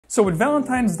So with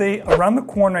Valentine's Day around the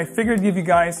corner, I figured I'd give you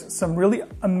guys some really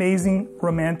amazing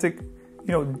romantic,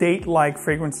 date-like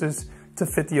fragrances to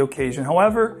fit the occasion.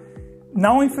 However,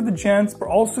 not only for the gents, but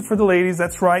also for the ladies.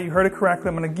 That's right, you heard it correctly.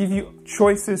 I'm gonna give you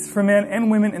choices for men and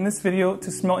women in this video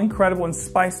to smell incredible and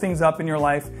spice things up in your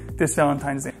life this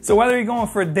Valentine's Day. So whether you're going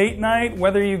for a date night,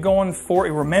 whether you're going for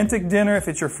a romantic dinner, if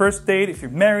it's your first date, if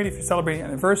you're married, if you're celebrating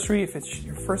an anniversary, if it's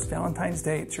your first Valentine's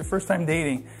Day, it's your first time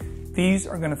dating, these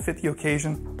are gonna fit the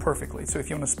occasion perfectly. So if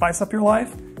you wanna spice up your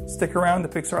life, stick around, the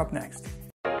picks are up next.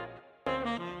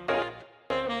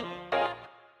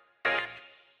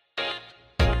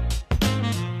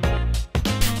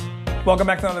 Welcome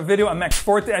back to another video. I'm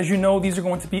Forti. As you know, these are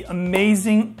going to be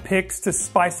amazing picks to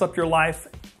spice up your life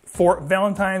for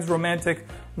Valentine's, romantic,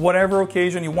 whatever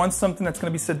occasion. You want something that's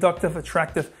going to be seductive,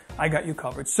 attractive, I got you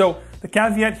covered. So the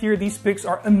caveat here, these picks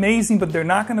are amazing, but they're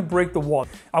not going to break the wall.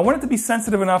 I wanted to be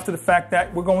sensitive enough to the fact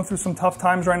that we're going through some tough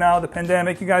times right now, the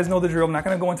pandemic. You guys know the drill. I'm not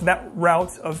going to go into that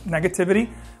route of negativity,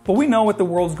 but we know what the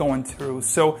world's going through.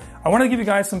 So I want to give you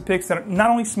guys some picks that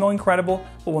not only smell incredible,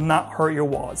 but will not hurt your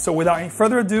wallet. So without any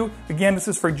further ado, again, this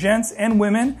is for gents and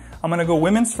women. I'm going to go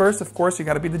women's first. Of course, you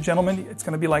got to be the gentleman. It's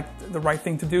going to be like the right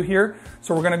thing to do here.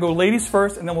 So we're going to go ladies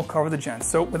first, and then we'll cover the gents.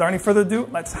 So without any further ado,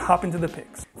 let's hop into the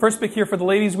picks. First pick here for the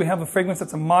ladies, we have a fragrance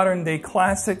that's a modern day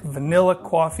classic, vanilla,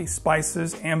 coffee,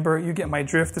 spices, amber. You get my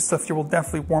drift. This stuff here will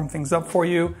definitely warm things up for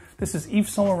you. This is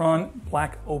Yves Saint Laurent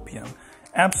Black Opium.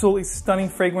 Absolutely stunning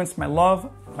fragrance. My wife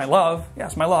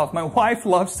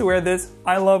loves to wear this.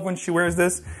 I love when she wears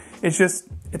this.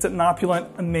 It's an opulent,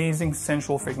 amazing,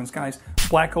 sensual fragrance, guys.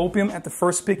 Black Opium at the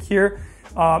first pick here.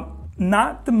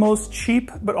 Not the most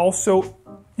cheap, but also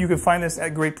you can find this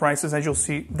at great prices, as you'll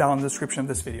see down in the description of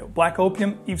this video. Black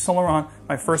Opium, Yves Saint Laurent,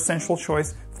 my first sensual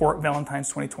choice for Valentine's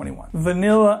 2021.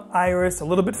 Vanilla, iris, a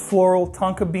little bit floral,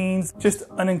 tonka beans, just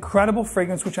an incredible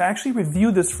fragrance, which I actually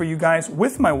reviewed this for you guys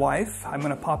with my wife. I'm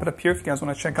gonna pop it up here if you guys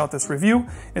wanna check out this review.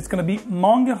 It's gonna be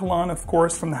Montguerland, of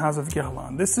course, from the house of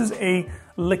Guerlain. This is a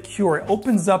liqueur. It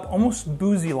opens up almost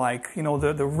boozy-like,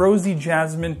 the rosy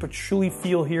jasmine, patchouli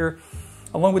feel here,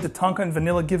 along with the tonka and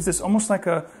vanilla, gives this almost like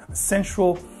a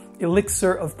sensual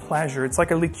elixir of pleasure. It's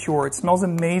like a liqueur. It smells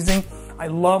amazing. I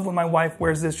love when my wife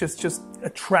wears this. Just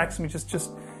attracts me,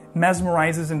 just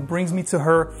mesmerizes and brings me to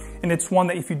her. And it's one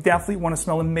that if you definitely want to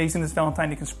smell amazing this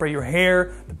Valentine, you can spray your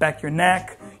hair, the back of your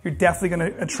neck. You're definitely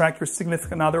going to attract your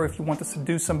significant other if you want to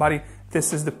seduce somebody.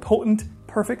 This is the potent,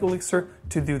 perfect elixir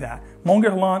to do that.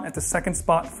 Montguerland at the second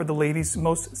spot for the ladies'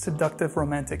 most seductive,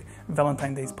 romantic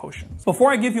Valentine's Day potions. Before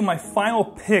I give you my final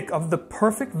pick of the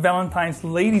perfect Valentine's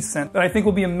ladies scent that I think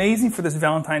will be amazing for this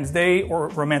Valentine's Day or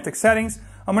romantic settings,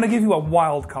 I'm going to give you a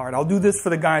wild card. I'll do this for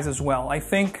the guys as well. I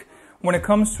think when it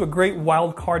comes to a great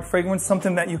wild card fragrance,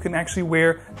 something that you can actually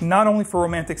wear not only for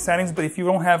romantic settings, but if you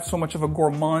don't have so much of a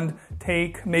gourmand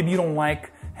take, maybe you don't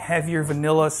like heavier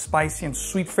vanilla, spicy, and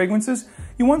sweet fragrances,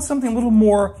 you want something a little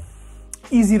more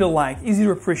easy to like, easy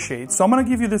to appreciate. So I'm going to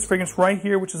give you this fragrance right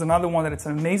here, which is another one that it's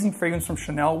an amazing fragrance from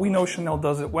Chanel. We know Chanel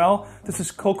does it well. This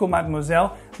is Coco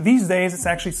Mademoiselle. These days, it's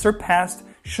actually surpassed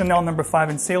Chanel No. 5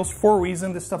 in sales for a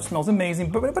reason. This stuff smells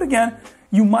amazing. But again,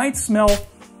 you might smell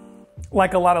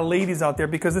like a lot of ladies out there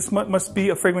because this must be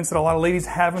a fragrance that a lot of ladies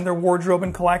have in their wardrobe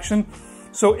and collection.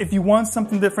 So if you want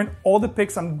something different, all the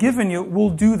picks I'm giving you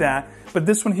will do that. But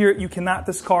this one here, you cannot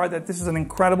discard that. This is an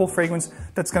incredible fragrance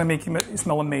that's going to make you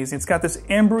smell amazing. It's got this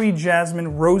ambery,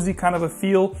 jasmine, rosy kind of a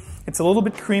feel. It's a little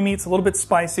bit creamy. It's a little bit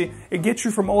spicy. It gets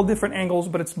you from all different angles,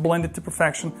 but it's blended to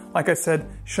perfection. Like I said,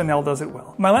 Chanel does it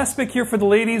well. My last pick here for the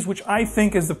ladies, which I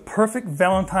think is the perfect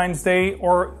Valentine's Day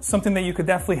or something that you could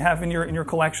definitely have in your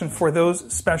collection for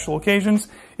those special occasions.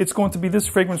 It's going to be this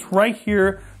fragrance right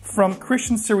here from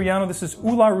Christian Siriano. This is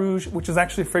Eau Rouge, which is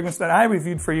actually a fragrance that I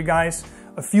reviewed for you guys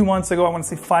a few months ago. I want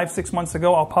to say 5-6 months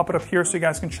ago. I'll pop it up here so you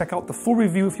guys can check out the full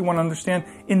review if you want to understand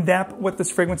in depth what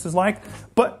this fragrance is like.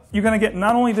 But you're going to get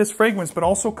not only this fragrance, but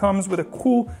also comes with a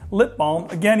cool lip balm.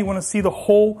 Again, you want to see the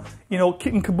whole,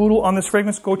 kit and caboodle on this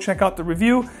fragrance, go check out the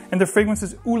review. And the fragrance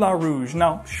is Eau Rouge.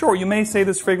 Now, sure, you may say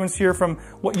this fragrance here from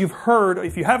what you've heard.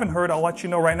 If you haven't heard, I'll let you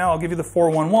know right now. I'll give you the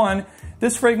 411.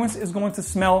 This fragrance is going to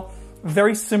smell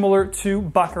very similar to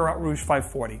Baccarat Rouge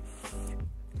 540.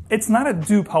 It's not a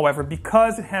dupe, however,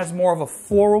 because it has more of a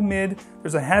floral mid.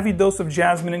 There's a heavy dose of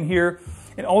jasmine in here.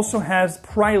 It also has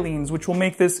pralines, which will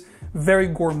make this very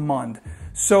gourmand.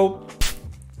 So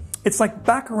it's like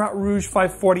Baccarat Rouge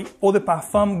 540 Eau de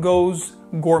Parfum goes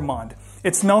gourmand.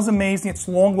 It smells amazing, it's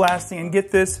long lasting, and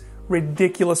get this,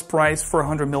 ridiculous price for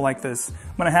 100 ml like this.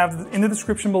 I'm going to have in the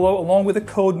description below, along with a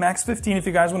code MAX15, if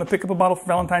you guys want to pick up a bottle for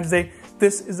Valentine's Day.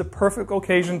 This is a perfect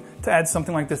occasion to add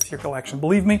something like this to your collection.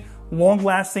 Believe me, long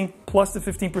lasting, plus the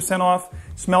 15% off,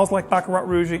 smells like Baccarat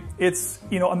Rouge. It's,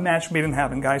 you know, a match made in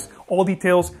heaven, guys. All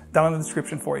details down in the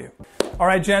description for you. All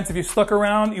right, gents, if you stuck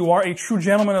around, you are a true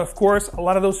gentleman. Of course, a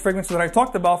lot of those fragrances that I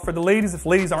talked about for the ladies, if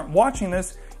ladies aren't watching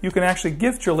this, you can actually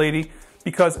gift your lady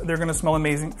because they're going to smell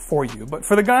amazing for you. But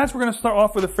for the guys, we're going to start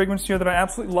off with a fragrance here that I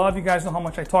absolutely love. You guys know how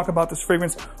much I talk about this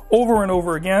fragrance over and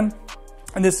over again.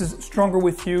 And this is Stronger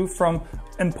With You from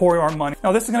Emporio Armani.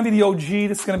 Now, this is going to be the OG.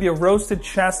 This is going to be a roasted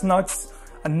chestnuts,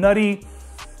 a nutty,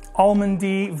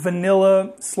 almondy,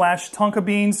 vanilla / tonka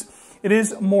beans. It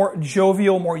is more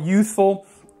jovial, more youthful.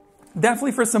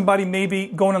 Definitely for somebody maybe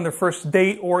going on their first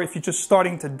date, or if you're just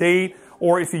starting to date,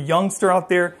 or if you're a youngster out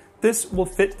there, this will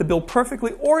fit the bill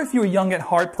perfectly. Or if you're a young at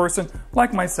heart person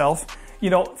like myself, you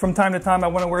know, from time to time I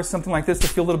want to wear something like this to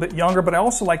feel a little bit younger, but I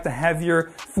also like the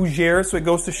heavier fougere, so it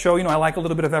goes to show, you know, I like a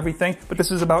little bit of everything, but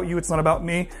this is about you, it's not about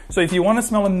me. So if you want to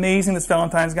smell amazing this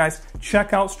Valentine's, guys,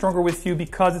 check out Stronger With You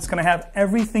because it's going to have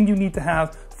everything you need to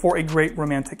have for a great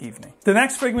romantic evening. The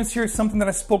next fragrance here is something that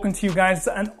I've spoken to you guys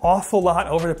an awful lot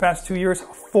over the past 2 years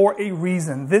for a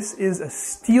reason. This is a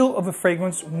steal of a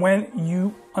fragrance when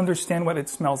you understand what it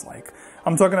smells like.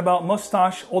 I'm talking about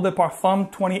Moustache Eau de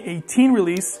Parfum 2018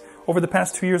 release. Over the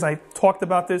past 2 years, I talked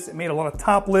about this. It made a lot of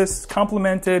top lists,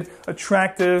 complimented,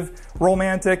 attractive,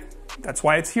 romantic. That's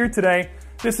why it's here today.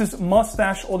 This is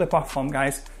Moustache Eau de Parfum,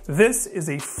 guys. This is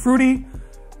a fruity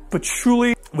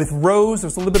patchouli with rose.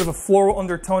 There's a little bit of a floral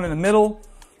undertone in the middle,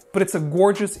 but it's a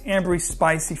gorgeous, ambery,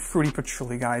 spicy, fruity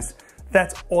patchouli, guys.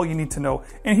 That's all you need to know.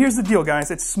 And here's the deal,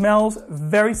 guys. It smells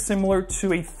very similar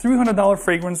to a $300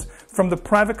 fragrance from the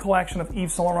private collection of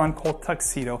Yves Saint Laurent called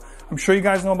Tuxedo. I'm sure you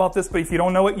guys know about this, but if you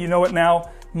don't know it, you know it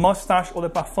now. Moustache Eau de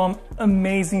Parfum,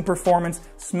 amazing performance,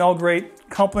 smell great,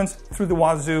 compliments through the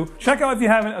wazoo. Check out if you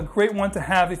haven't, a great one to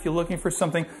have if you're looking for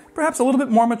something perhaps a little bit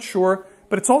more mature,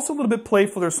 but it's also a little bit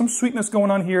playful. There's some sweetness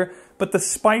going on here, but the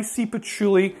spicy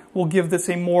patchouli will give this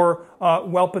a more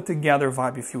well put together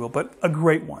vibe, if you will, but a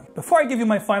great one. Before I give you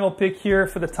my final pick here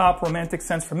for the top romantic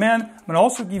scents for men, I'm gonna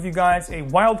also give you guys a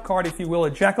wild card, if you will,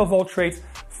 a jack of all trades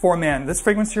for men. This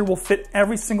fragrance here will fit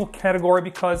every single category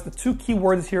because the two key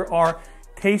words here are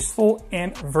tasteful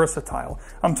and versatile.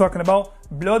 I'm talking about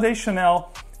Bleu de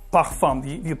Chanel Parfum,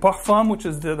 the Parfum, which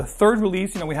is the third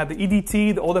release. You know, we had the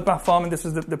EDT, the Eau de Parfum, and this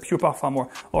is the Pure Parfum,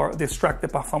 or the Extract de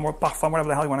Parfum, or Parfum, whatever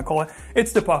the hell you want to call it.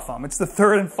 It's the Parfum. It's the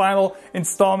third and final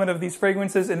installment of these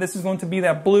fragrances, and this is going to be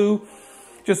that blue,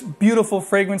 just beautiful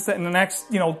fragrance that in the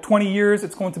next, 20 years,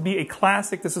 it's going to be a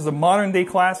classic. This is a modern day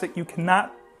classic. You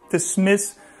cannot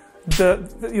dismiss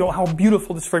how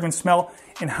beautiful this fragrance smells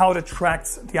and how it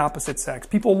attracts the opposite sex.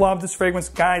 People love this fragrance,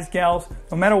 guys, gals,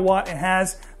 no matter what, it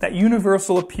has that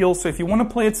universal appeal. So if you want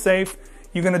to play it safe,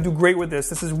 you're going to do great with this.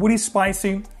 This is woody,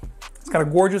 spicy. It's got a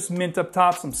gorgeous mint up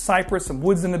top, some cypress, some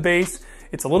woods in the base.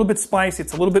 It's a little bit spicy,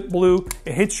 it's a little bit blue.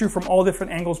 It hits you from all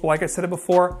different angles, but like I said it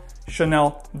before,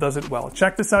 Chanel does it well.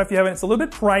 Check this out if you haven't. It's a little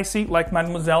bit pricey, like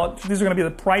Mademoiselle. These are going to be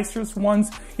the priciest ones,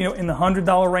 in the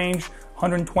 $100 range,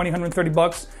 120, 130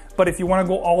 bucks. But if you want to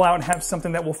go all out and have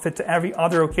something that will fit to every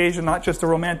other occasion, not just a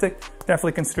romantic,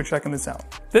 definitely consider checking this out.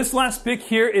 This last pick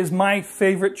here is my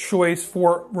favorite choice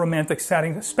for romantic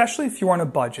settings, especially if you're on a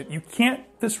budget. You can't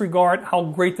disregard how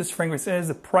great this fragrance is,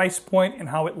 the price point, and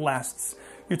how it lasts.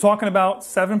 You're talking about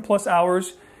 7+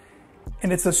 hours,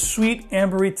 and it's a sweet,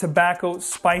 ambery, tobacco,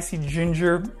 spicy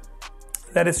ginger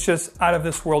that is just out of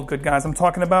this world good, guys. I'm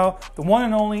talking about the one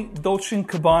and only Dolce &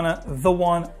 Gabbana, the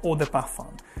one Eau de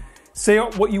Parfum. Say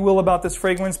what you will about this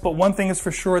fragrance, but one thing is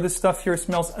for sure, this stuff here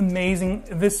smells amazing.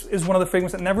 This is one of the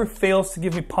fragrances that never fails to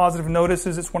give me positive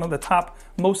notices. It's one of the top,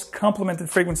 most complimented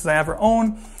fragrances I ever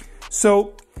own.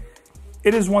 So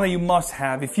it is one that you must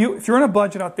have. If you're on a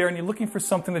budget out there and you're looking for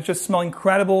something that just smells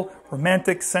incredible,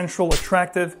 romantic, sensual,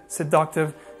 attractive,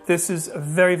 seductive, this is a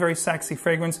very, very sexy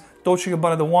fragrance. Dolce &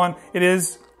 Gabbana, the one. It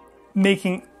is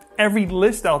making every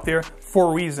list out there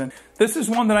for a reason. This is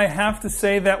one that I have to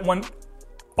say that when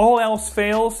all else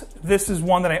fails, this is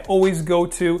one that I always go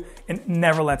to and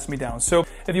never lets me down. So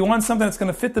if you want something that's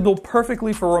going to fit the bill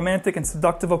perfectly for romantic and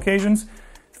seductive occasions,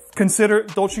 consider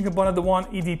Dolce & Gabbana the One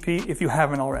EDP if you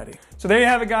haven't already. So there you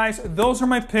have it, guys. Those are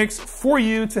my picks for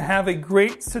you to have a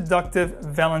great seductive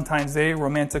Valentine's Day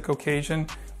romantic occasion,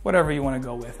 whatever you want to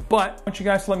go with. But I want you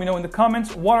guys to let me know in the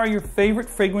comments, what are your favorite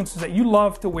fragrances that you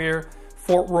love to wear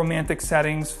for romantic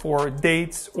settings, for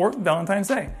dates, or Valentine's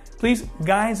Day? Please,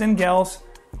 guys and gals,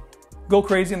 go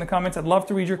crazy in the comments. I'd love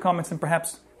to read your comments and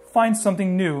perhaps find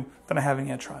something new that I haven't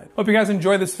yet tried. Hope you guys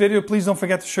enjoyed this video. Please don't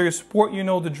forget to show your support. You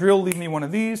know the drill. Leave me one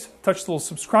of these. Touch the little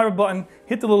subscriber button.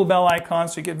 Hit the little bell icon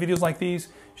so you get videos like these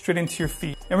straight into your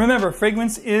feed. And remember,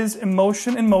 fragrance is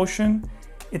emotion in motion.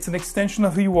 It's an extension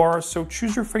of who you are, so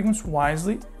choose your fragrance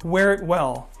wisely. Wear it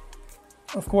well.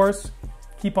 Of course,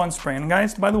 keep on spraying. And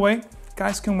guys, by the way,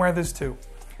 guys can wear this too.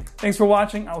 Thanks for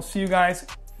watching. I'll see you guys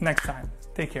next time.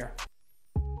 Take care.